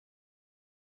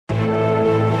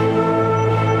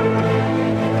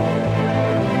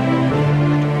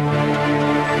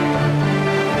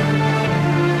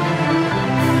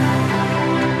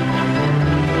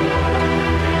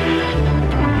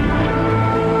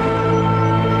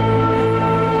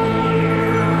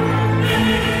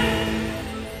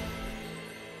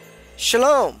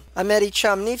Shalom, I'm Eddie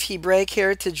Chumney of Hebraic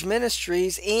Heritage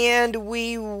Ministries, and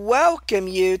we welcome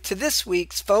you to this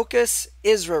week's Focus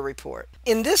Israel Report.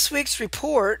 In this week's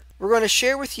report, we're going to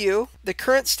share with you the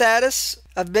current status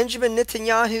of Benjamin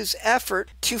Netanyahu's effort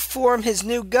to form his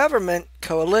new government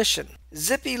coalition.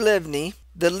 Tzipi Livni,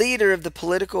 the leader of the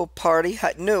political party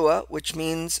Hatnua, which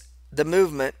means the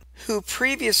movement, who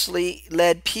previously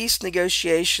led peace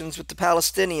negotiations with the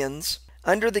Palestinians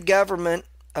under the government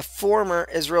of former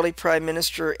Israeli Prime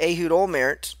Minister Ehud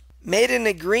Olmert, made an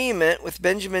agreement with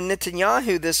Benjamin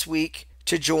Netanyahu this week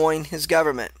to join his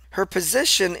government. Her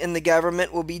position in the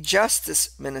government will be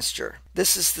Justice Minister.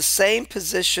 This is the same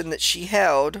position that she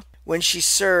held when she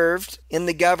served in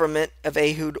the government of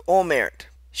Ehud Olmert.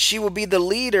 She will be the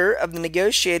leader of the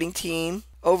negotiating team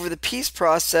over the peace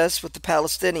process with the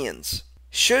Palestinians.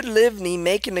 Should Livni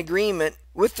make an agreement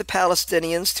with the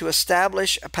Palestinians to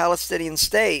establish a Palestinian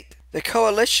state, the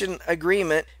coalition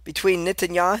agreement between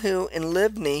Netanyahu and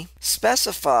Livni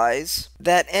specifies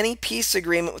that any peace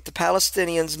agreement with the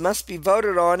Palestinians must be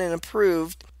voted on and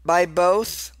approved by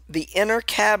both the inner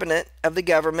cabinet of the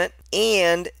government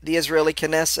and the Israeli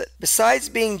Knesset. Besides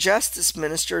being Justice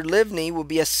Minister, Livni will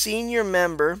be a senior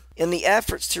member in the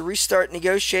efforts to restart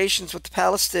negotiations with the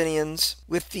Palestinians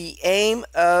with the aim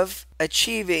of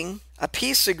achieving a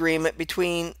peace agreement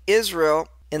between Israel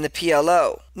and the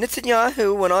PLO.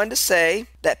 Netanyahu went on to say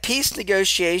that peace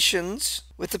negotiations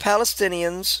with the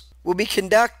Palestinians will be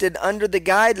conducted under the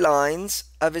guidelines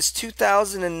of his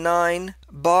 2009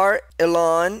 Bar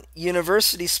Ilan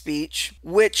University speech,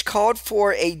 which called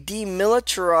for a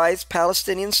demilitarized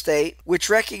Palestinian state, which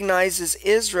recognizes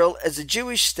Israel as a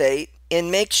Jewish state, and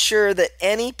makes sure that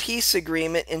any peace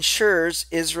agreement ensures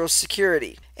Israel's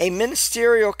security. A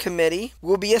ministerial committee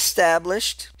will be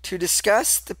established to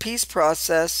discuss the peace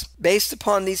process based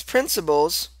upon these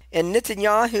principles, and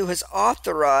Netanyahu has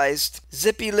authorized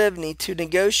Tzipi Livni to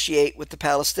negotiate with the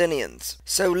Palestinians.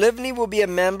 So Livni will be a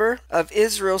member of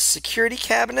Israel's security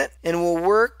cabinet and will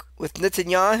work with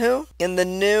Netanyahu and the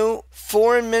new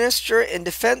foreign minister and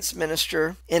defense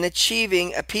minister in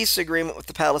achieving a peace agreement with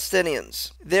the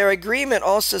Palestinians. Their agreement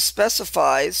also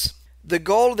specifies the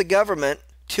goal of the government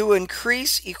to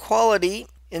increase equality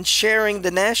in sharing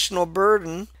the national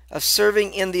burden of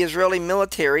serving in the Israeli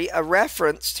military, a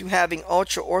reference to having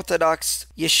ultra-Orthodox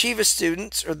yeshiva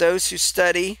students or those who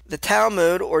study the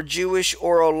Talmud or Jewish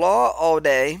oral law all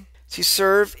day to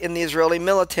serve in the Israeli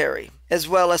military, as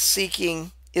well as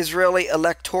seeking Israeli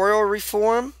electoral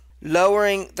reform,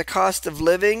 lowering the cost of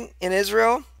living in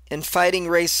Israel, and fighting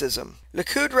racism.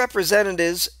 Likud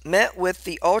representatives met with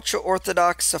the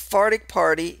ultra-Orthodox Sephardic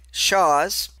party,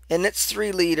 Shas, and its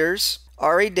three leaders,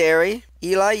 Ari Deri,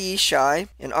 Eli Yishai,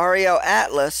 and Ariel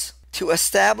Atlas, to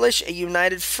establish a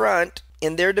united front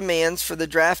in their demands for the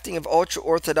drafting of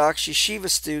ultra-Orthodox yeshiva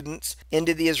students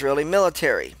into the Israeli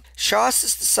military. Shas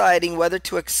is deciding whether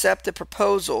to accept a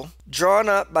proposal drawn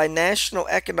up by National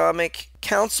Economic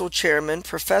Council Chairman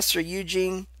Professor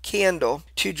Eugene Kandel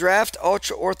to draft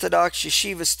ultra-Orthodox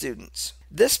yeshiva students.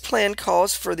 This plan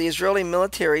calls for the Israeli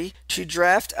military to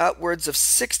draft upwards of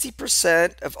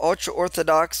 60% of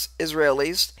ultra-Orthodox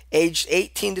Israelis aged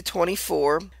 18 to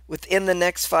 24 within the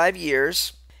next 5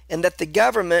 years, and that the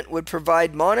government would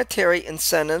provide monetary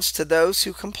incentives to those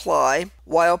who comply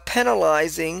while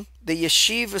penalizing the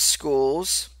yeshiva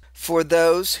schools for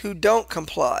those who don't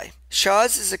comply.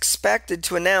 Shas is expected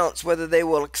to announce whether they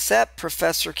will accept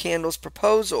Professor Kandel's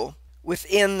proposal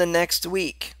within the next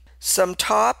week. Some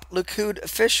top Likud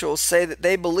officials say that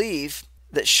they believe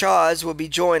that Shas will be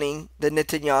joining the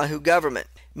Netanyahu government.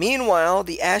 Meanwhile,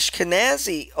 the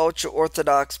Ashkenazi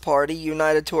ultra-Orthodox party,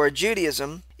 United Torah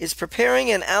Judaism, is preparing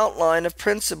an outline of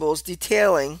principles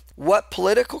detailing what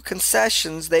political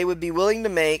concessions they would be willing to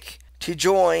make to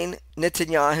join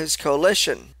Netanyahu's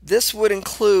coalition. This would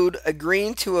include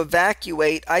agreeing to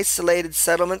evacuate isolated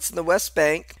settlements in the West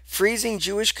Bank, freezing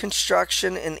Jewish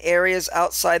construction in areas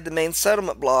outside the main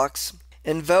settlement blocks,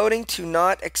 and voting to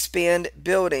not expand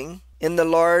building in the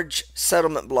large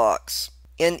settlement blocks,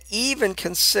 and even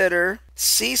consider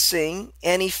ceasing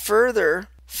any further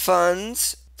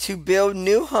funds to build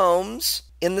new homes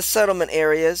in the settlement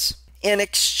areas in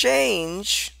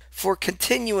exchange for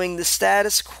continuing the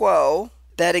status quo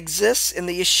that exists in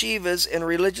the yeshivas and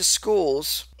religious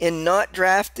schools in not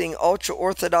drafting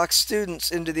ultra-Orthodox students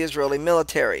into the Israeli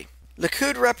military.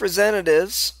 Likud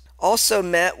representatives also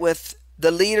met with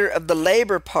the leader of the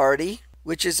Labor Party,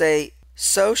 which is a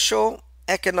social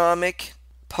economic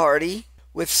party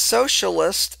with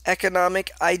socialist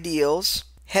economic ideals,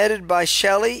 headed by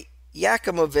Shelley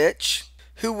Yakimovich,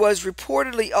 who was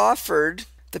reportedly offered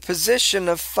the position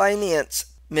of finance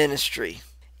ministry.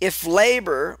 if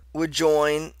Labor would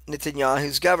join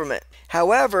Netanyahu's government.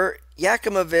 However,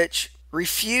 Yakimovich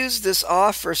refused this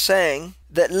offer, saying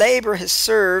that Labor has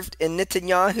served in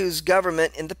Netanyahu's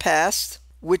government in the past,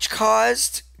 which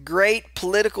caused great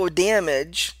political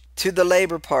damage to the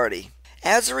Labor Party.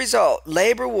 As a result,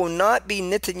 Labor will not be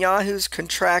Netanyahu's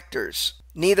contractors,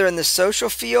 neither in the social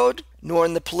field, nor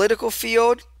in the political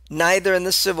field, neither in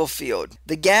the civil field.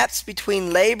 The gaps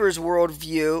between Labor's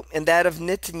worldview and that of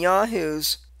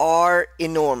Netanyahu's are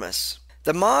enormous.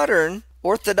 The modern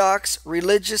Orthodox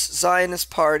religious Zionist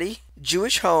party,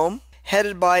 Jewish Home,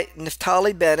 headed by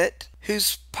Naftali Bennett,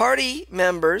 whose party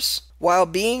members, while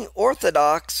being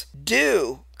Orthodox,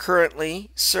 do currently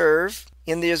serve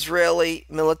in the Israeli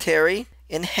military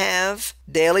and have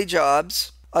daily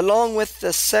jobs, along with the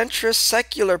centrist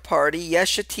secular party,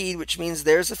 Yesh Atid, which means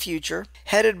there's a future,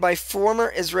 headed by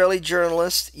former Israeli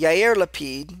journalist Yair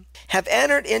Lapid, have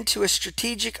entered into a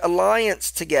strategic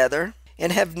alliance together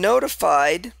and have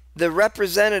notified the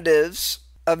representatives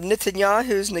of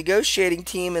Netanyahu's negotiating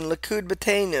team in Likud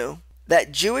B'Teinu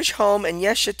that Jewish Home and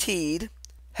Yesh Atid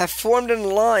have formed an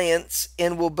alliance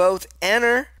and will both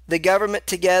enter the government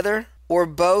together or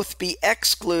both be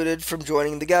excluded from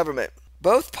joining the government.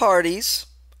 Both parties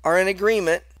are in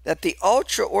agreement that the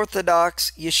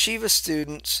ultra-Orthodox yeshiva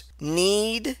students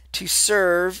need to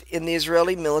serve in the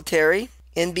Israeli military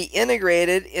and be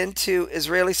integrated into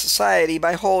Israeli society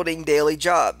by holding daily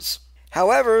jobs.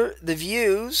 However, the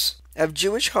views of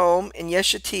Jewish Home and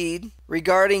Yesh Atid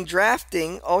regarding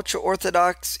drafting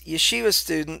ultra-Orthodox yeshiva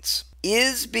students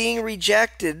is being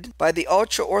rejected by the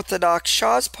ultra-Orthodox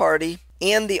Shas Party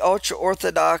and the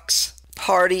ultra-Orthodox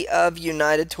Party of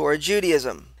United Torah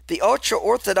Judaism. The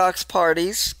ultra-Orthodox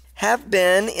parties have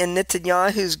been in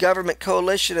Netanyahu's government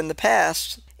coalition in the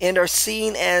past and are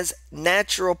seen as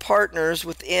natural partners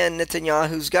within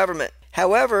Netanyahu's government.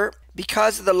 However,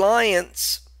 because of the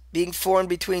alliance being formed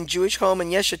between Jewish Home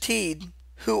and Yesh Atid,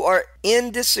 who are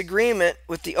in disagreement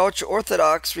with the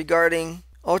ultra-Orthodox regarding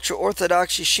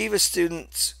ultra-Orthodox yeshiva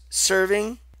students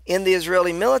serving in the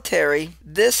Israeli military,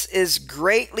 this is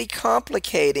greatly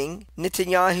complicating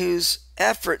Netanyahu's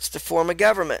efforts to form a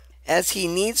government, as he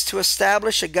needs to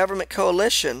establish a government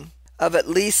coalition of at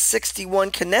least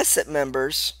 61 Knesset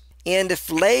members, and if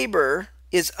Labor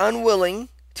is unwilling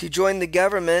to join the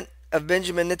government of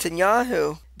Benjamin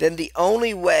Netanyahu, then the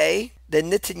only way that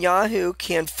Netanyahu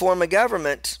can form a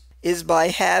government is by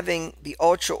having the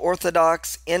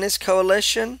ultra-Orthodox in his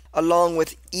coalition, along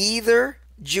with either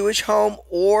Jewish Home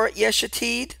or Yesh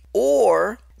Atid,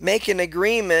 or make an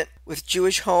agreement with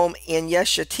Jewish Home and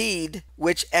Yesh Atid,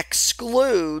 which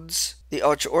excludes the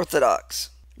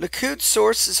ultra-Orthodox. Likud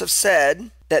sources have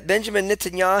said that Benjamin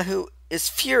Netanyahu is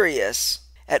furious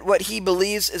at what he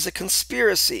believes is a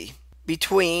conspiracy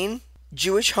between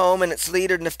Jewish Home and its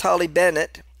leader Naftali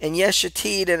Bennett and Yesh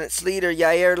Atid and its leader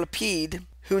Yair Lapid,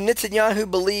 who Netanyahu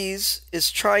believes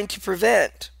is trying to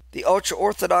prevent the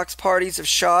ultra-Orthodox parties of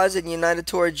Shas and United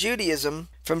Torah Judaism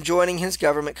from joining his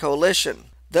government coalition.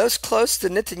 Those close to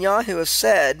Netanyahu have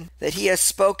said that he has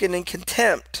spoken in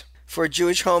contempt for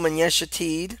Jewish Home and Yesh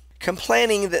Atid,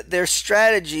 complaining that their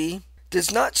strategy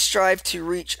does not strive to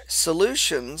reach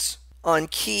solutions on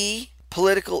key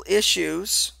political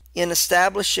issues in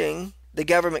establishing the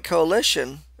government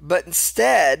coalition, but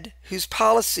instead whose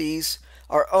policies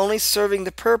are only serving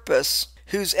the purpose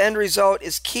whose end result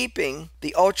is keeping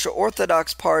the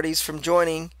ultra-Orthodox parties from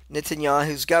joining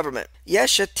Netanyahu's government.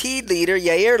 Yesh Atid leader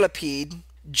Yair Lapid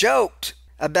joked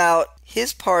about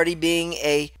his party being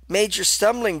a major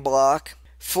stumbling block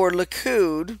for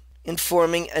Likud in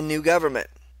forming a new government,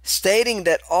 stating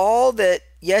that all that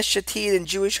Yesh Atid and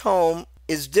Jewish Home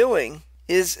is doing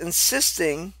is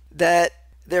insisting that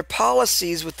their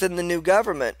policies within the new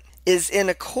government is in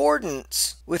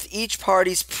accordance with each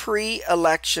party's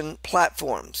pre-election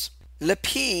platforms.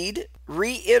 Lapid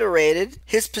reiterated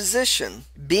his position,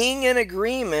 being in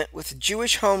agreement with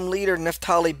Jewish Home leader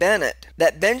Naftali Bennett,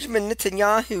 that Benjamin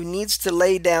Netanyahu needs to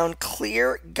lay down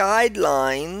clear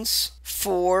guidelines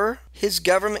for his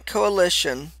government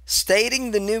coalition,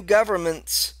 stating the new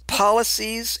government's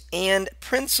policies and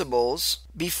principles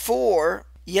before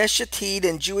Yesh Atid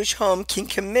and Jewish Home can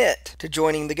commit to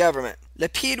joining the government.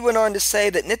 Lapid went on to say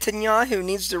that Netanyahu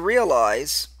needs to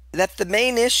realize that the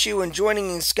main issue in joining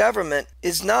his government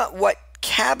is not what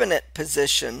cabinet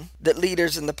position that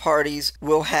leaders in the parties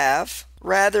will have.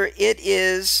 Rather, it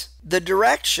is the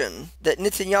direction that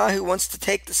Netanyahu wants to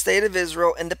take the state of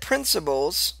Israel and the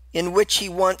principles in which he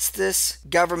wants this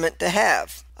government to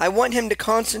have. I want him to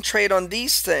concentrate on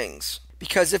these things,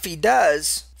 because if he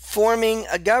does, forming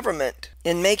a government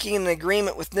and making an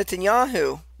agreement with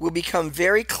Netanyahu will become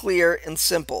very clear and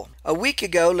simple. A week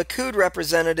ago, Likud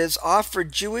representatives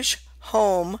offered Jewish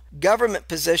home government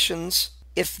positions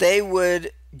if they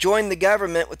would join the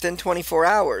government within 24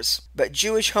 hours. But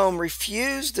Jewish Home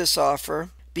refused this offer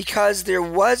because there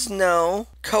was no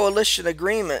coalition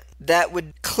agreement that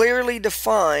would clearly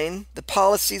define the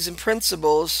policies and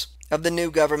principles of the new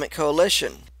government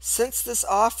coalition. Since this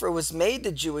offer was made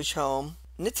to Jewish Home,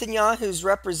 Netanyahu's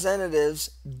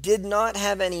representatives did not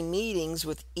have any meetings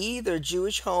with either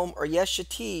Jewish Home or Yesh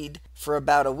Atid for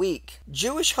about a week.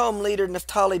 Jewish Home leader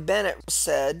Naftali Bennett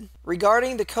said,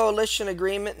 regarding the coalition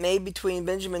agreement made between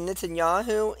Benjamin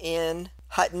Netanyahu and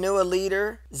Hatnua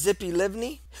leader Tzipi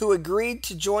Livni, who agreed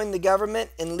to join the government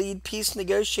and lead peace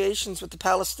negotiations with the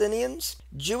Palestinians,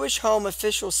 Jewish Home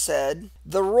officials said,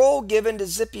 the role given to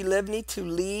Tzipi Livni to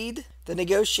lead the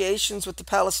negotiations with the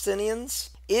Palestinians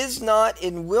is not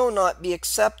and will not be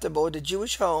acceptable to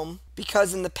Jewish Home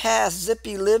because in the past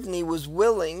Tzipi Livni was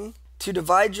willing to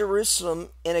divide Jerusalem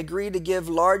and agree to give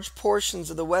large portions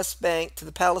of the West Bank to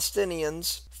the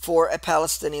Palestinians for a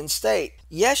Palestinian state.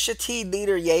 Yesh Atid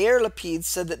leader Yair Lapid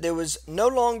said that there was no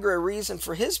longer a reason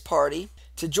for his party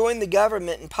to join the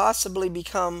government and possibly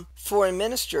become foreign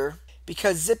minister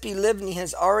because Tzipi Livni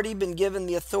has already been given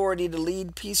the authority to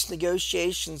lead peace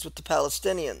negotiations with the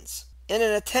Palestinians. In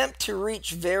an attempt to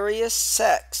reach various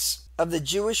sects of the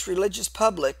Jewish religious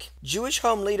public, Jewish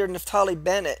Home leader Naftali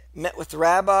Bennett met with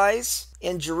rabbis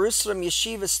and Jerusalem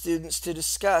yeshiva students to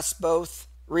discuss both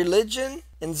religion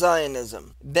and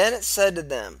Zionism. Bennett said to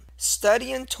them,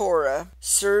 studying Torah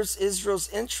serves Israel's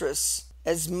interests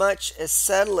as much as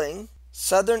settling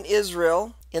southern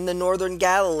Israel in the northern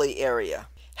Galilee area.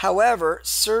 However,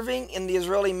 serving in the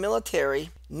Israeli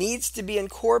military needs to be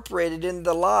incorporated into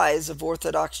the lives of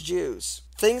Orthodox Jews.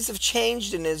 Things have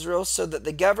changed in Israel so that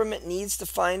the government needs to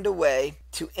find a way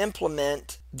to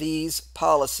implement these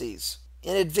policies.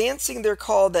 In advancing their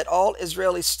call that all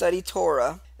Israelis study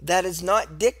Torah that is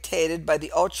not dictated by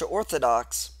the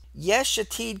ultra-Orthodox, Yesh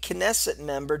Atid Knesset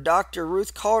member Dr.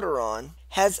 Ruth Calderon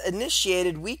has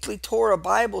initiated weekly Torah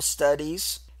Bible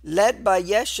studies led by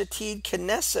Yesh Atid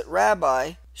Knesset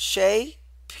Rabbi Shea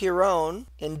Piron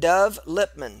and Dov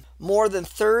Lipman. More than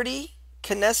 30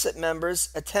 Knesset members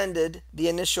attended the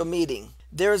initial meeting.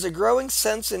 There is a growing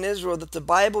sense in Israel that the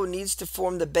Bible needs to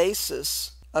form the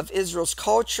basis of Israel's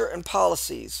culture and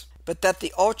policies, but that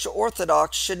the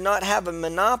ultra-Orthodox should not have a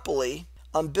monopoly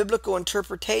on biblical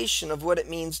interpretation of what it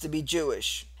means to be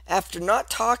Jewish. After not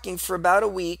talking for about a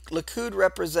week, Likud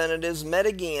representatives met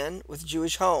again with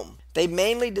Jewish Home. They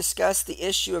mainly discussed the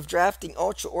issue of drafting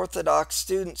ultra-Orthodox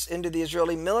students into the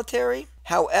Israeli military.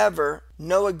 However,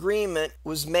 no agreement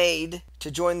was made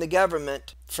to join the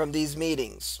government from these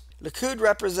meetings. Likud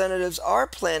representatives are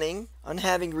planning on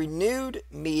having renewed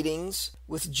meetings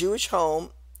with Jewish Home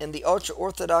and the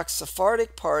ultra-Orthodox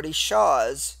Sephardic party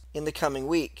Shas in the coming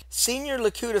week. Senior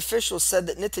Likud officials said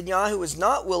that Netanyahu is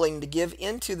not willing to give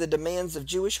in to the demands of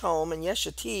Jewish Home and Yesh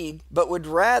Atid, but would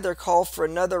rather call for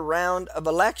another round of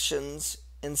elections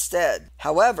instead.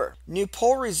 However, new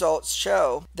poll results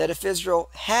show that if Israel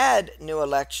had new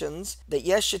elections, that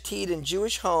Yesh Atid and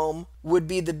Jewish Home would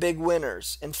be the big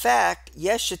winners. In fact,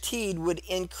 Yesh Atid would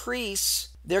increase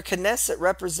their Knesset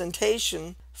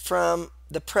representation from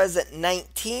the present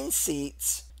 19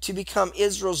 seats to become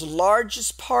Israel's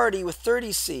largest party with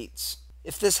 30 seats.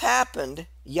 If this happened,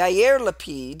 Yair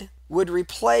Lapid would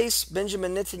replace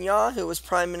Benjamin Netanyahu as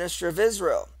Prime Minister of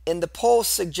Israel. And the poll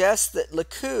suggests that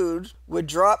Likud would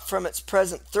drop from its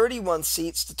present 31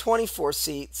 seats to 24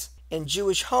 seats, and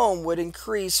Jewish Home would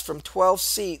increase from 12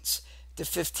 seats to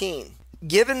 15.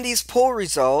 Given these poll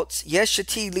results, Yesh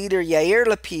Atid leader Yair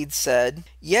Lapid said,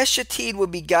 Yesh Atid will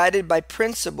be guided by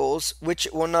principles which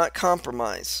it will not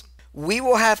compromise. We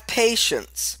will have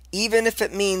patience, even if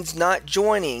it means not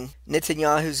joining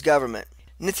Netanyahu's government.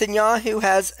 Netanyahu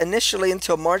has initially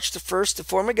until March the 1st to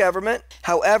form a government.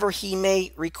 However, he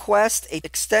may request an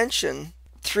extension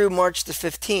through March the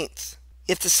 15th.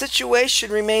 If the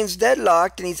situation remains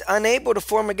deadlocked and he's unable to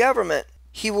form a government,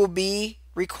 he will be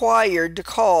required to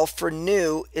call for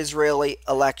new Israeli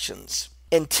elections.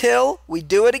 Until we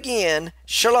do it again,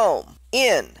 Shalom.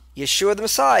 In Yeshua the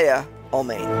Messiah,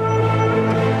 Amen.